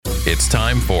It's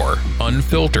time for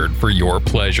Unfiltered for Your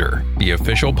Pleasure, the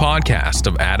official podcast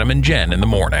of Adam and Jen in the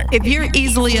morning. If you're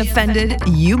easily offended,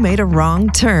 you made a wrong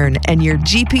turn and your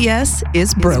GPS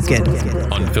is broken.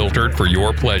 Unfiltered for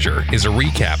Your Pleasure is a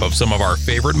recap of some of our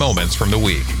favorite moments from the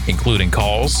week, including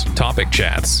calls, topic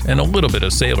chats, and a little bit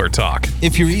of sailor talk.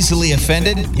 If you're easily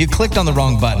offended, you clicked on the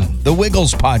wrong button. The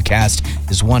Wiggles podcast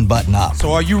is one button up.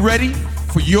 So are you ready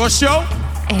for your show?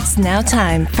 It's now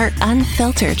time for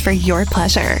Unfiltered for Your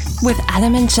Pleasure with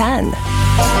Adam and Jen.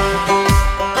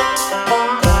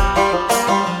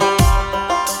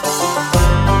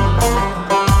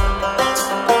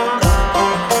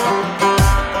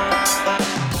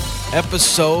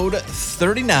 Episode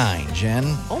 39, Jen.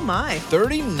 Oh my.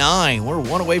 39. We're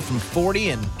one away from 40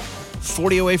 and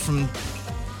 40 away from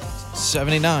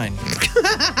 79.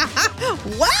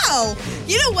 Wow.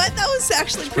 You know what? That was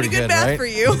actually pretty good math right? for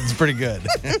you. It's pretty good.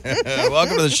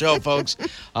 Welcome to the show, folks.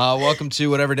 Welcome to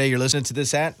whatever day you're listening to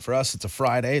this at. For us, it's a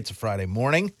Friday. It's a Friday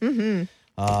morning. Mm-hmm.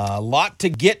 A lot to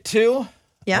get to.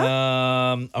 Yeah.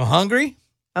 I'm hungry.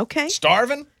 Okay.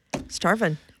 Starving.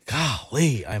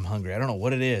 Golly, I'm hungry. I don't know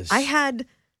what it is. I had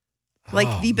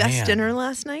the best dinner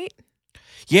last night.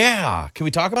 Yeah. Can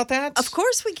we talk about that? Of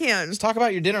course we can. Let's talk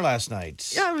about your dinner last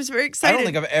night. Yeah, I was very excited. I don't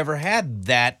think I've ever had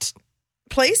that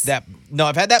place. No,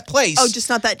 I've had that place. Oh, just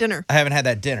not that dinner. I haven't had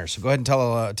that dinner. So go ahead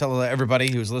and tell everybody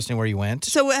who's listening where you went.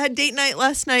 So we had date night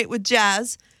last night with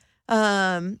Jazz.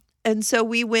 And so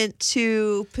we went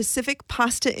to Pacific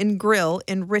Pasta and Grill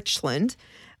in Richland.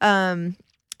 And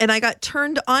I got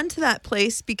turned on to that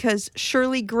place because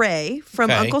Shirley Gray from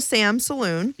Uncle Sam's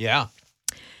Saloon. Yeah.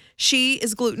 She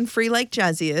is gluten-free like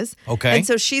Jazzy is. Okay. And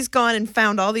so she's gone and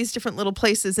found all these different little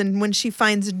places. And when she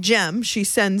finds a gem, she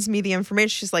sends me the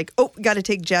information. She's like, oh, got to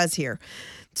take Jazz here.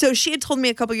 So she had told me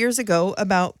a couple years ago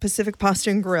about Pacific Pasta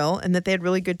and Grill and that they had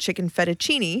really good chicken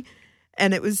fettuccine.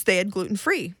 And they had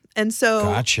gluten-free. And so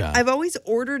Gotcha. I've always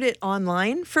ordered it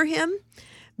online for him.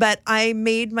 But I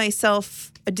made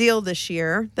myself a deal this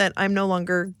year that I'm no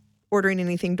longer ordering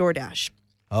anything DoorDash.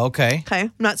 Okay.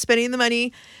 I'm not spending the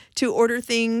money to order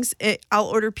things. I'll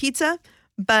order pizza,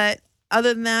 but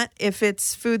other than that, if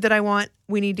it's food that I want,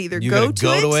 we need to either go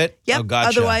to it. Yep. Oh, gotcha.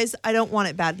 Otherwise, I don't want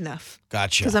it bad enough.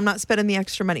 Gotcha. Because I'm not spending the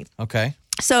extra money. Okay.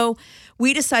 So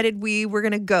we decided we were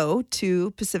going to go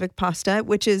to Pacific Pasta,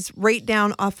 which is right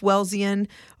down off Wellesian,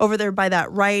 over there by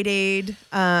that Rite Aid,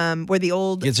 where the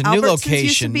old It's a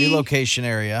Albertsons new location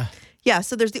area. Yeah,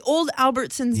 so there's the old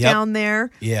Albertsons down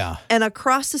there. Yeah. And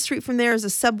across the street from there is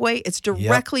a Subway. It's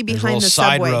directly behind the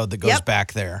side Subway. road that goes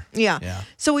back there. Yeah.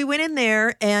 So we went in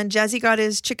there, and Jazzy got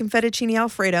his chicken fettuccine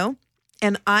Alfredo,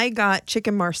 and I got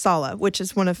chicken marsala, which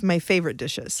is one of my favorite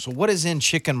dishes. So what is in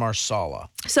chicken marsala?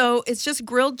 So it's just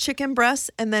grilled chicken breasts,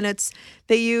 and then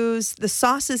the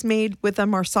sauce is made with a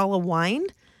marsala wine.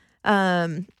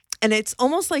 And it's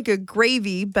almost like a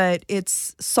gravy, but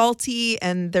it's salty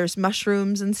and there's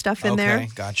mushrooms and stuff in there. Okay,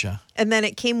 gotcha. And then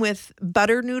it came with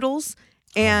butter noodles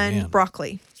and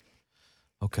broccoli.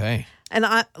 Okay. And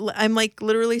I'm like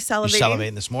literally salivating. You're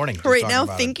salivating this morning. Right now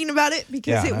thinking about it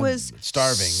because it was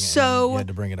starving. So and you had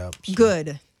to bring it up. So.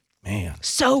 Good. Man.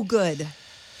 So good.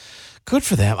 Good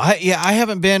for them. I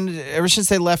haven't been, ever since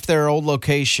they left their old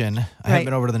location, I haven't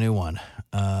been over to the new one.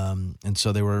 And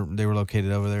so they were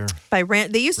located over there.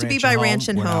 They used to be by Ranch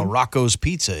and where Home. Now Rocco's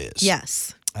Pizza is.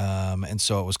 Yes. And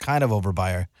so it was kind of over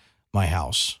by my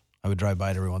house. I would drive by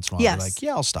it every once in a while. Yes. I'd be like,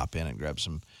 yeah, I'll stop in and grab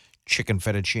some chicken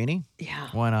fettuccine. Yeah.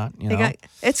 Why not? You know?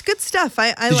 It's good stuff.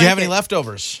 Did you have any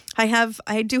leftovers?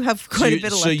 I do have quite a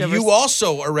bit of leftovers. So you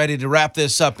also are ready to wrap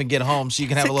this up and get home so you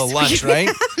can have a little lunch, right?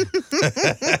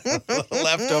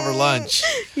 Leftover lunch.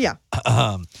 Yeah.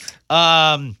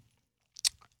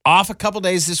 Off a couple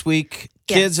days this week.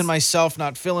 Yes. Kids and myself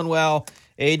not feeling well.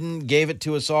 Aiden gave it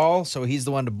to us all, so he's the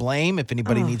one to blame. If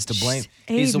anybody needs to blame,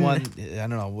 he's the one. I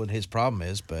don't know what his problem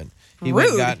is, but he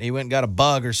went and got a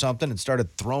bug or something and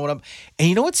started throwing up. And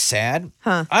you know what's sad?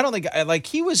 Huh? I don't think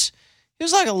he was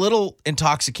like a little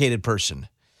intoxicated person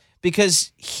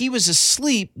because he was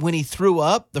asleep when he threw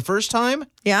up the first time.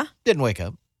 Yeah. Didn't wake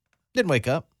up. He didn't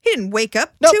wake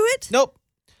up to it? Nope.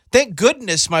 Thank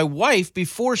goodness my wife,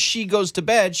 before she goes to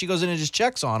bed, she goes in and just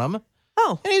checks on him.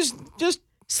 Oh. And he's just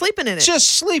sleeping in it. Just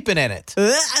sleeping in it.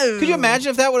 Could you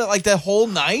imagine if that would like the whole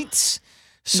night?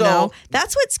 So no,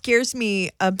 that's what scares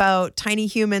me about tiny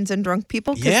humans and drunk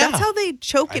people because that's how they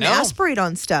choke and aspirate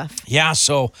on stuff. Yeah,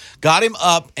 so got him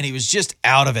up and he was just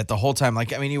out of it the whole time.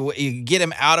 Like, I mean, you get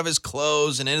him out of his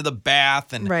clothes and into the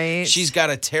bath and she's got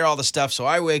to tear all the stuff. So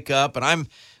I wake up and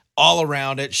all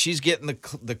around it. She's getting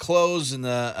the clothes and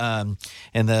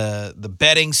the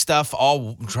bedding stuff,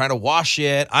 all trying to wash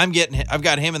it. I've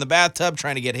got him in the bathtub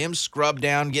trying to get him scrubbed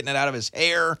down, getting it out of his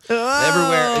hair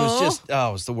everywhere. It was just, it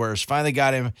was the worst. Finally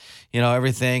got him,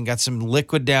 everything, got some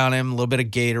liquid down him, a little bit of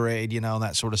Gatorade,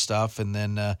 that sort of stuff. And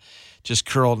then, just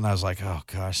curled, and I was like, oh,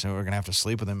 gosh, we're going to have to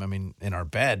sleep with him, in our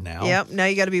bed now. Yep, now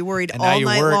you got to be worried and all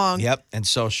night long. Yep, and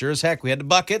so sure as heck, we had the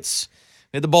buckets,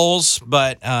 we had the bowls,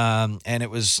 but, and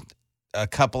it was a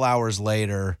couple hours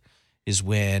later is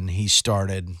when he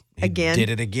started. He did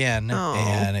it again,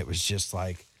 and it was just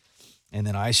like, and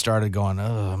then I started going,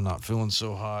 oh, I'm not feeling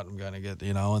so hot, I'm going to get,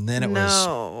 and then it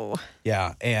was,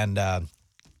 and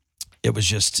it was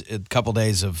just a couple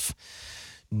days of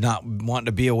not wanting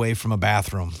to be away from a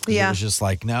bathroom. Yeah. It was just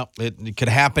like, no, it could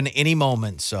happen any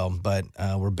moment. So, but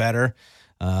we're better.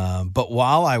 But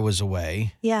while I was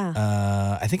away,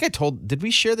 I think did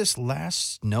we share this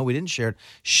last? No, we didn't share it.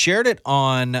 Shared it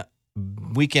on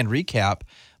Weekend Recap.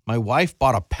 My wife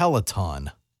bought a Peloton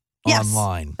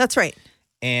online. That's right.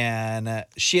 And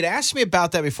she had asked me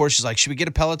about that before. She's like, should we get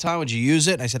a Peloton? Would you use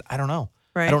it? And I said, I don't know.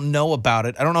 Right. I don't know about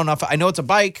it. I don't know enough. I know it's a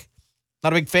bike.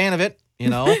 Not a big fan of it.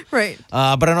 Right.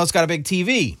 But I know it's got a big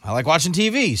TV. I like watching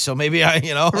TV. So maybe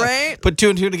right. Put two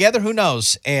and two together. Who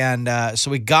knows? And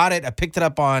so we got it. I picked it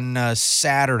up on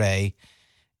Saturday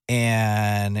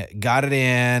and got it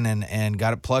in and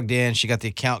got it plugged in. She got the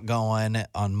account going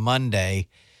on Monday.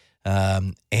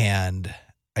 And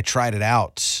I tried it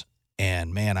out.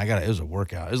 And man, it was a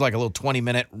workout. It was like a little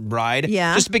 20-minute ride.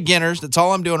 Yeah. Just beginners. That's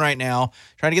all I'm doing right now.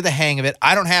 Trying to get the hang of it.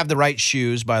 I don't have the right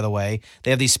shoes, by the way.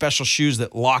 They have these special shoes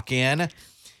that lock in.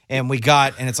 And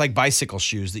it's like bicycle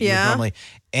shoes that you would normally.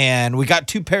 And we got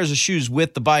 2 pairs of shoes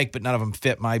with the bike, but none of them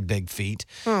fit my big feet.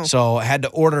 Oh. So I had to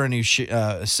order a new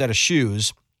set of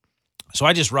shoes. So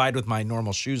I just ride with my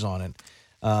normal shoes on it.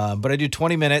 But I do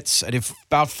 20 minutes. I did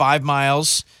about 5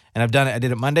 miles. And I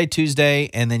did it Monday,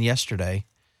 Tuesday, and then yesterday.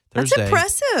 Thursday. That's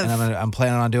impressive. And I'm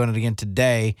planning on doing it again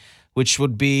today, which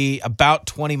would be about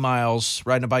 20 miles,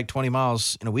 riding a bike 20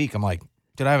 miles in a week. I'm like,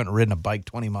 dude, I haven't ridden a bike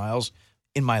 20 miles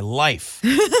in my life.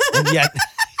 And yet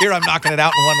here I'm knocking it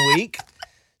out in 1 week.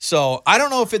 So I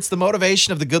don't know if it's the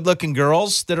motivation of the good-looking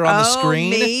girls that are on the screen.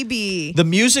 Maybe. The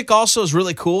music also is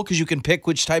really cool because you can pick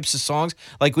which types of songs.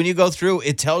 Like when you go through,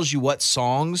 it tells you what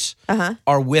songs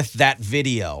are with that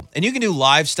video. And you can do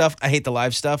live stuff. I hate the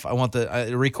live stuff. I want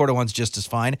the recorded ones just as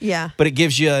fine. Yeah. But it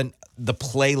gives you the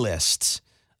playlists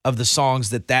of the songs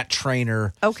that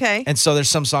trainer. Okay. And so there's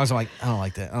some songs I'm like, I don't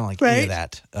like that. I don't like any of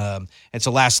that. And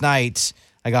so last night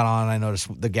I got on and I noticed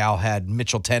the gal had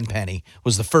Mitchell Tenpenny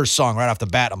was the first song right off the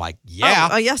bat. I'm like, yeah.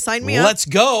 Oh, yeah, sign me up. Let's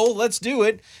go. Let's do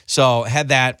it. So had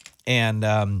that and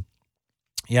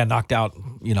knocked out,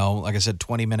 like I said,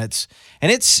 20 minutes.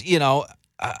 And it's,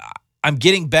 I'm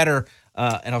getting better.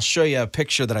 And I'll show you a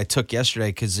picture that I took yesterday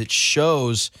because it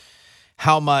shows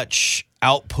how much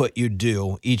output you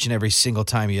do each and every single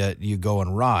time you go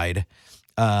and ride.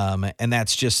 And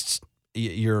that's just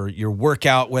your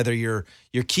workout, whether you're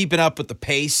keeping up with the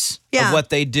pace of what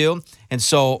they do. And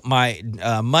so my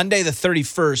Monday the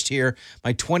 31st here,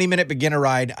 my 20-minute beginner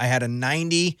ride, I had a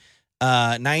 90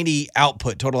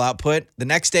 output, total output. The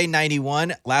next day,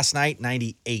 91. Last night,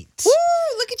 98. Woo!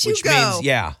 Look at you go.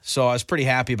 Means, so I was pretty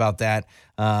happy about that.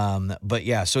 But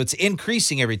yeah, so it's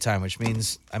increasing every time, which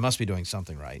means I must be doing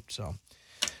something right. So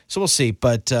we'll see.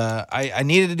 But I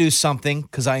needed to do something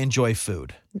because I enjoy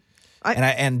food.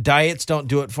 And diets don't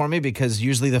do it for me because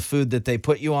usually the food that they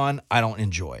put you on, I don't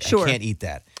enjoy. Sure. I can't eat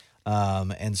that.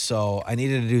 And so I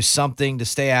needed to do something to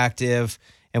stay active.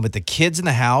 And with the kids in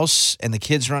the house and the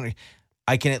kids running,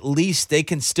 they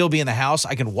can still be in the house.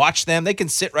 I can watch them. They can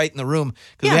sit right in the room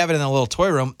because we have it in a little toy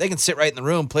room. They can sit right in the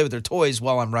room, play with their toys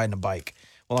while I'm riding a bike,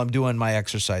 while I'm doing my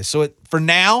exercise. So for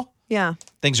now,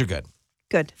 things are good.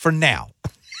 Good. For now.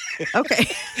 Okay.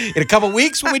 In a couple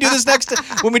weeks, when we do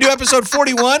when we do episode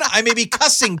 41, I may be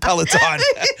cussing Peloton.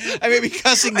 I may be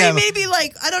cussing them. I may be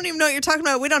like, I don't even know what you're talking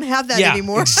about. We don't have that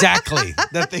anymore. Exactly.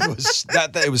 That thing was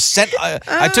it was sent.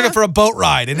 I took it for a boat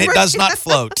ride, and it does not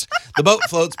float. The boat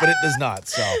floats, but it does not.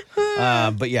 So,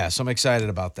 so I'm excited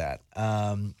about that.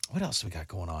 What else do we got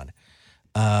going on?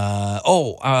 I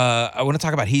want to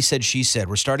talk about He Said, She Said.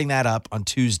 We're starting that up on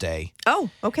Tuesday. Oh,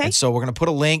 okay. And so we're going to put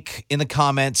a link in the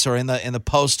comments or in the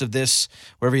post of this,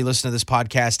 wherever you listen to this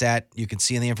podcast at. You can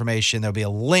see in the information, there'll be a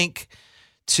link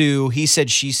to He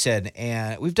Said, She Said.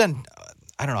 And we've done,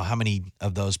 I don't know how many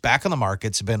of those. Back on the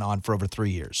Markets have been on for over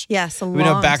 3 years. Yes, a long We've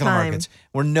been Back time. on the Markets.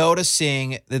 We're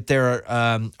noticing that there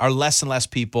are less and less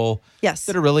people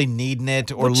that are really needing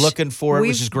it or looking for it,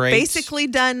 which is great. We've basically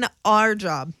done our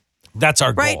job. That's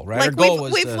our goal, right? Like Our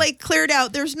goal we've like cleared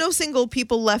out. There's no single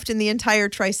people left in the entire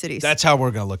Tri-Cities. That's how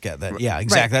we're going to look at that. Yeah,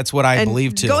 exactly. Right. That's what I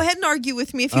believe too. Go ahead and argue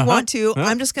with me if you want to.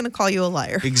 I'm just going to call you a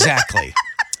liar. Exactly.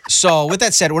 So with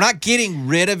that said, we're not getting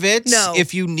rid of it. No.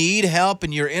 If you need help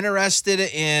and you're interested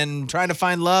in trying to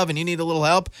find love and you need a little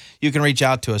help, you can reach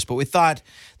out to us. But we thought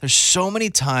there's so many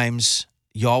times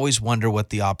you always wonder what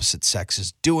the opposite sex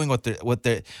is doing, what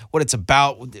it's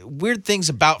about, weird things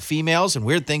about females and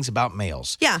weird things about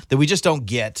males. Yeah. That we just don't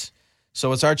get.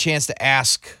 So it's our chance to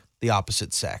ask the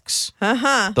opposite sex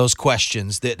those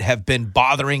questions that have been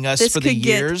bothering us for the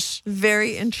years.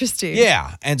 Very interesting.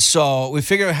 Yeah. And so we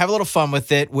figure have a little fun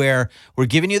with it where we're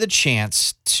giving you the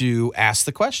chance to ask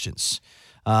the questions.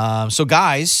 So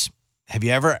guys, have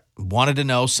you ever wanted to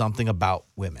know something about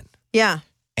women? Yeah.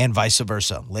 And vice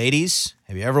versa. Ladies,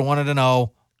 have you ever wanted to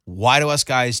know why do us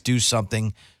guys do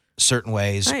something certain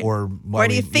ways? Right. Or why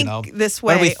do you think this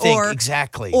way? Why do we think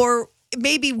exactly? Or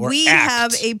maybe we act.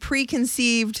 have a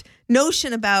preconceived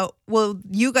notion about, well,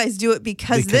 you guys do it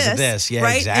because of this. Yeah,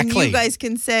 right? exactly. And you guys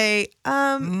can say,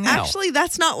 actually,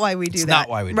 that's not why we do that. It's not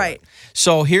why we do it.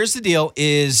 So here's the deal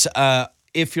is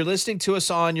if you're listening to us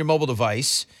on your mobile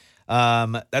device,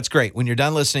 that's great. When you're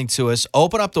done listening to us,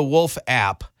 open up the Wolf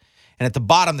app. And at the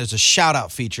bottom, there's a shout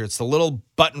out feature. It's the little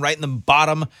button right in the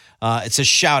bottom. It says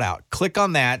shout out. Click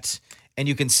on that, and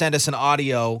you can send us an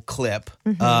audio clip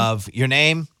of your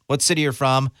name, what city you're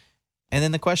from, and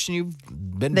then the question you've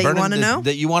been that you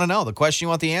want to know, the question you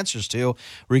want the answers to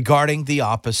regarding the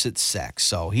opposite sex.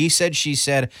 So he said, she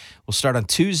said. We'll start on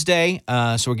Tuesday.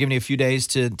 So we're giving you a few days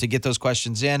to get those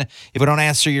questions in. If we don't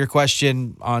answer your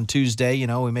question on Tuesday,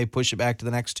 we may push it back to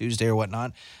the next Tuesday or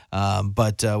whatnot.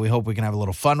 But we hope we can have a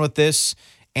little fun with this,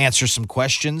 answer some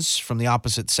questions from the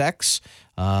opposite sex,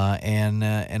 and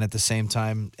at the same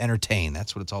time entertain.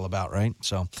 That's what it's all about, right?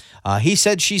 So he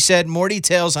said, she said. More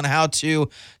details on how to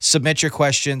submit your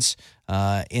questions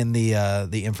in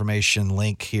the information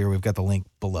link here. We've got the link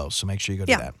below, so make sure you go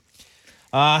to that.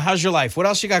 How's your life? What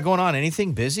else you got going on?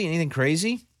 Anything busy? Anything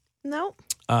crazy? No.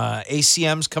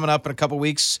 ACM's coming up in a couple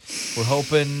weeks. We're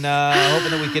hoping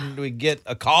that we get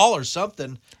a call or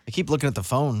something. I keep looking at the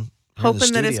phone.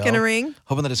 Hoping that it's going to ring?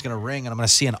 Hoping that it's going to ring, and I'm going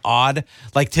to see an odd.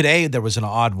 Like today, there was an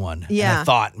odd one. Yeah. And I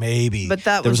thought maybe. But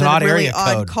that there was an a odd really area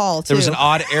odd code. call, too. There was an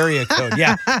odd area code.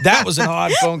 Yeah, that was an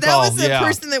odd phone that call. That was the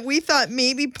person that we thought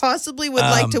maybe possibly would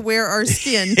like to wear our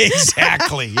skin.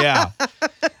 Exactly, yeah.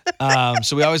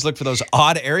 So we always look for those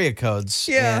odd area codes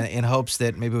in hopes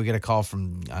that maybe we get a call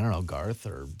from, I don't know, Garth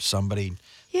or somebody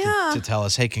to tell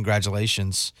us, hey,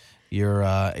 congratulations. You're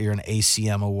an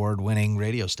ACM award-winning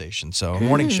radio station, so a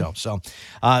morning show. So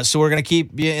we're going to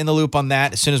keep you in the loop on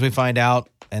that. As soon as we find out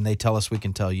and they tell us we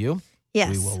can tell you,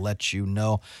 we will let you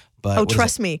know. But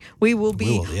trust me, we will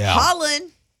be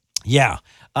hollering. Yeah.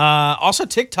 Also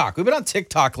TikTok. We've been on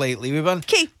TikTok lately. We've been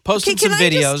posting some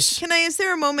videos. Is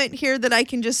there a moment here that I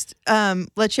can just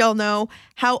let y'all know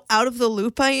how out of the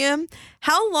loop I am?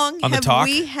 How long have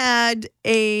we had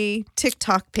a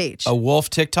TikTok page? A Wolf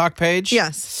TikTok page?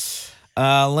 Yes.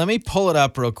 Let me pull it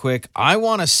up real quick. I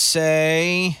want to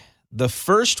say the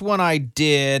first one I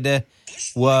did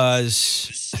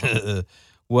was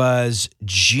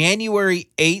January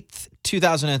 8th,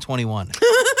 2021.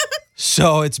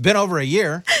 So it's been over a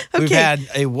year. Okay. We've had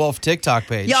a Wolf TikTok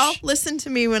page. Y'all, listen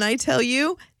to me when I tell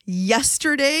you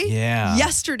yesterday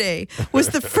was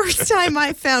the first time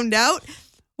I found out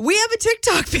we have a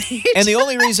TikTok page. And the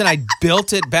only reason I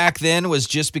built it back then was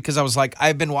just because I was like,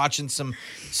 I've been watching some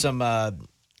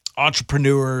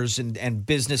entrepreneurs and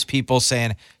business people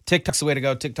saying TikTok's the way to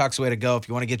go. TikTok's the way to go. If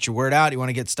you want to get your word out, you want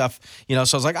to get stuff, So I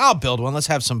was like, I'll build one. Let's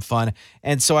have some fun.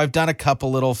 And so I've done a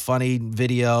couple little funny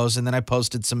videos, and then I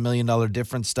posted some $1 Million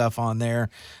Difference stuff on there.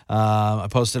 I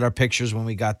posted our pictures when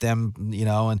we got them,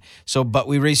 and so, but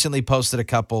we recently posted a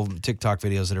couple TikTok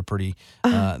videos that are pretty,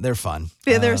 they're fun.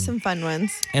 Yeah, there's some fun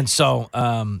ones. And so,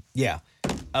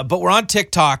 but we're on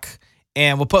TikTok.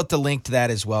 And we'll put the link to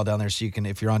that as well down there, so you can,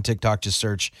 if you're on TikTok, just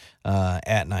search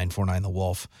at 949 The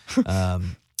Wolf. So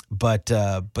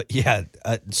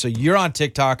you're on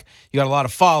TikTok. You got a lot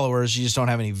of followers. You just don't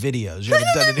have any videos. You haven't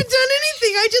done anything.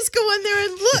 I just go on there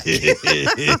and look.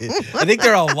 I think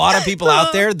there are a lot of people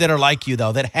out there that are like you,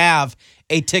 though, that have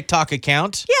a TikTok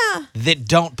account that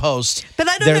don't post. But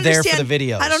I don't They're understand. there for the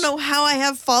videos. I don't know how I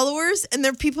have followers and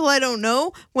they're people I don't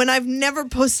know when I've never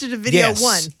posted a video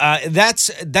one.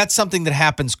 That's something that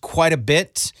happens quite a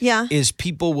bit. Yeah. Is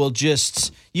people will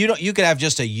just you could have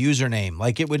just a username.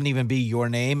 Like it wouldn't even be your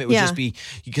name. It would just be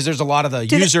because there's a lot of the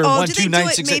user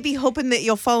 12968. Maybe hoping that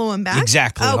you'll follow them back?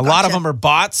 Exactly. Oh, a lot of them are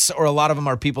bots, or a lot of them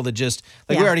are people that just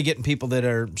we're already getting people that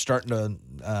are starting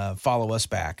to follow us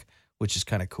back. which is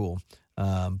kind of cool.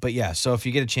 But yeah, so if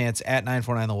you get a chance, at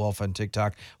 949 The Wolf on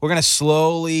TikTok, we're going to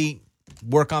slowly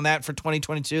work on that for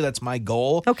 2022. That's my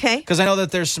goal. Okay. Because I know that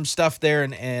there's some stuff there,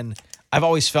 and I've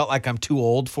always felt like I'm too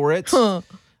old for it.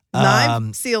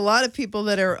 I see a lot of people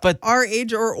that are our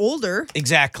age or older.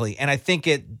 Exactly. And I think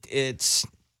it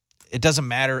doesn't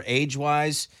matter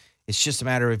age-wise. It's just a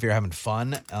matter of if you're having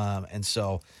fun. And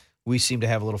so we seem to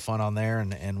have a little fun on there,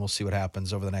 and we'll see what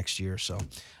happens over the next year or so.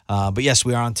 But yes,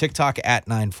 we are on TikTok at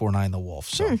 949 The Wolf.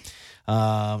 So,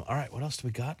 all right, what else do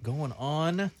we got going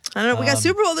on? I don't know. We got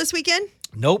Super Bowl this weekend.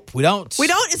 Nope, we don't. We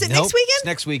don't? Is it next weekend? It's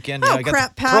next weekend. Oh, I got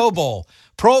crap, the Pat. Pro Bowl.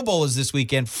 Pro Bowl is this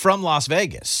weekend from Las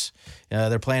Vegas.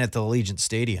 They're playing at the Allegiant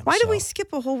Stadium. Why did we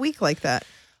skip a whole week like that?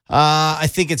 I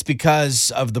think it's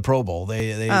because of the Pro Bowl.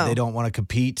 They don't want to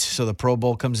compete, so the Pro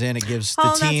Bowl comes in. It gives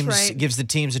the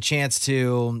teams a chance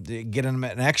to get them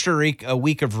an extra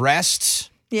week of rest.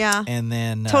 Yeah, and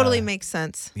then totally makes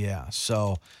sense. Yeah.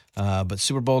 So, but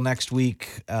Super Bowl next week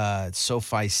at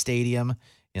SoFi Stadium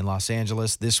in Los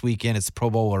Angeles. This weekend it's the Pro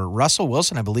Bowler Russell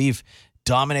Wilson, I believe,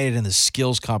 dominated in the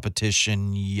skills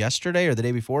competition yesterday or the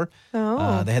day before.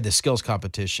 Oh, they had the skills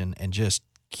competition and just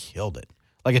killed it.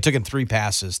 Like it took him 3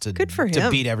 passes to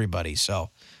beat everybody. So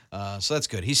that's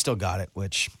good. He still got it,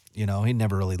 which he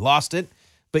never really lost it.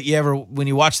 But when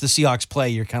you watch the Seahawks play,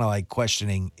 you're kind of like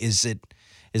questioning, is it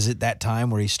that time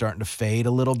where he's starting to fade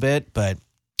a little bit? But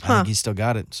I think he still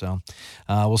got it. So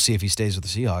we'll see if he stays with the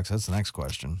Seahawks. That's the next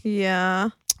question. Yeah.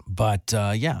 But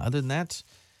other than that,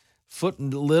 a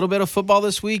little bit of football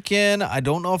this weekend. I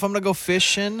don't know if I'm going to go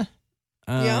fishing.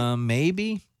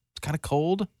 Maybe. It's kind of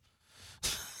cold.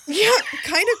 Yeah,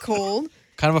 kind of cold.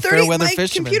 Kind of a fair weather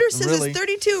fisherman. My computer says it's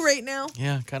 32 right now.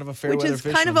 Yeah, kind of a fair weather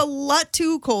fisherman. Which is kind of a lot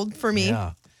too cold for me.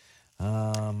 Yeah.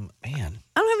 Man. I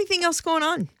don't have anything else going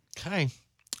on. Okay.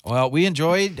 Well, we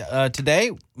enjoyed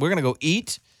today. We're going to go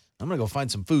eat. I'm going to go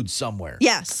find some food somewhere.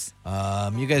 Yes.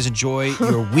 You guys enjoy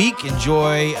your week.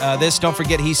 Enjoy this. Don't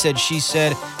forget He Said, She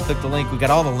Said. Click the link. We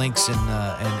got all the links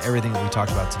and everything that we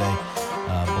talked about today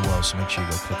below. So make sure you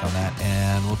go click on that.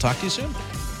 And we'll talk to you soon.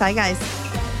 Bye, guys.